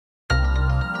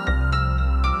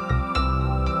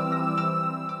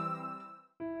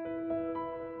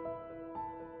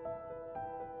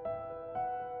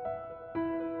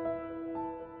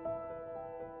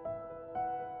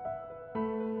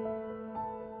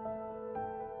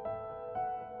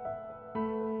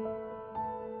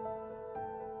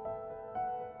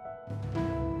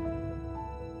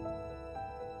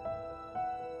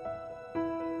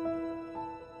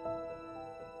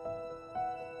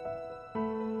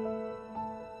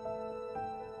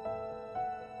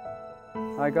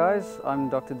Hi guys, I'm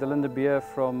Dr. Dylan de Beer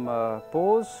from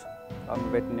PAWS. I'm a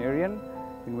veterinarian.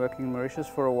 Been working in Mauritius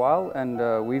for a while,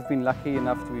 and we've been lucky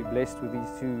enough to be blessed with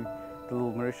these two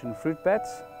little Mauritian fruit bats.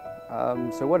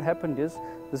 So what happened is,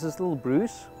 this is little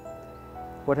Bruce.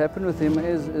 What happened with him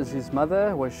is his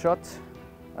mother was shot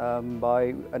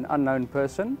by an unknown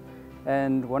person,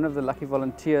 and one of the lucky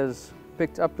volunteers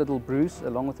picked up little Bruce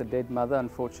along with a dead mother,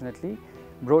 unfortunately,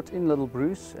 brought in little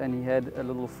Bruce, and he had a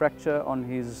little fracture on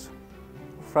his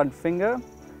front finger,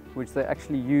 which they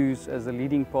actually use as the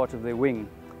leading part of their wing.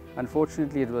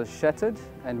 Unfortunately, it was shattered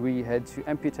and we had to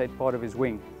amputate part of his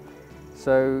wing.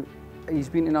 So he's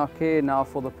been in our care now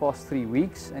for the past 3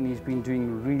 weeks, and he's been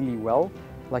doing really well.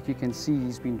 Like you can see,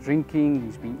 he's been drinking,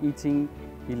 he's been eating.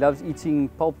 He loves eating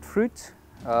pulped fruit,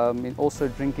 and also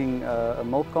drinking a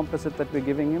milk composite that we're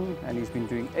giving him, and he's been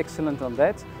doing excellent on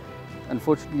that.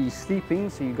 Unfortunately, he's sleeping,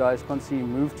 so you guys can't see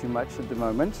him move too much at the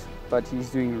moment, but he's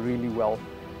doing really well.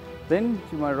 Then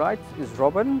to my right is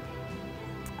Robin.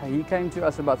 He came to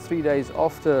us about 3 days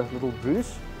after little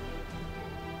Bruce.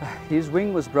 His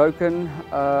wing was broken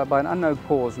by an unknown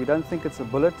cause. We don't think it's a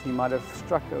bullet. He might have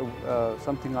struck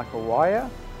something like a wire,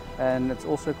 and it's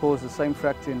also caused the same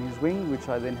fracture in his wing, which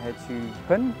I then had to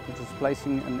pin, which is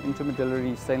placing an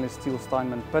intermedullary stainless steel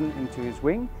Steinmann pin into his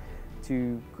wing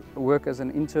to work as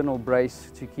an internal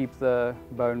brace to keep the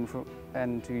bone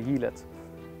and to heal it.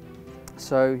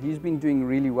 So he's been doing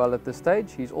really well at this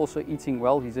stage. He's also eating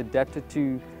well. He's adapted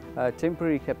to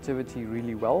temporary captivity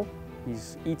really well.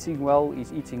 He's eating well,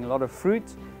 he's eating a lot of fruit,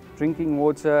 drinking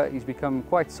water. He's become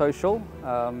quite social.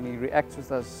 He reacts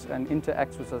with us and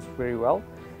interacts with us very well.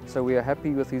 So we are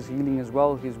happy with his healing as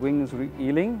well. His wing is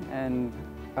healing, and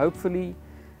hopefully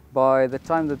by the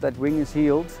time that that wing is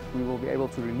healed, we will be able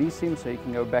to release him so he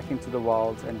can go back into the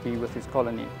wild and be with his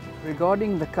colony.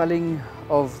 Regarding the culling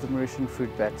of the Mauritian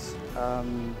fruit bats,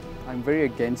 I'm very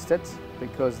against it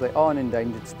because they are an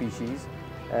endangered species,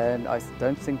 and I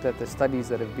don't think that the studies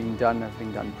that have been done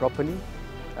properly.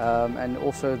 And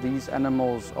also these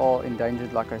animals are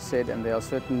endangered, like I said, and there are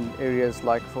certain areas,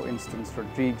 like for instance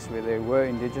Rodrigues, where they were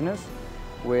indigenous,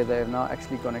 where they have now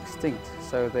actually gone extinct.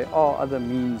 So there are other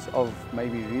means of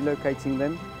maybe relocating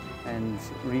them and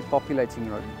repopulating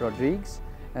Rodrigues,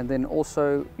 and then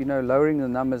also, you know, lowering the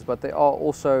numbers. But there are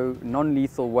also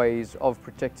non-lethal ways of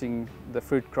protecting the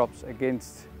fruit crops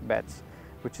against bats,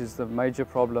 which is the major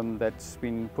problem that's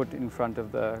been put in front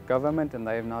of the government, and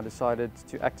they have now decided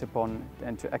to act upon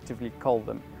and to actively cull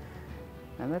them.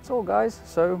 And that's all, guys.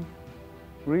 So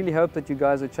really hope that you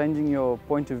guys are changing your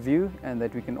point of view, and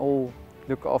that we can all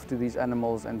look after these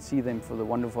animals and see them for the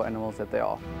wonderful animals that they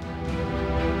are.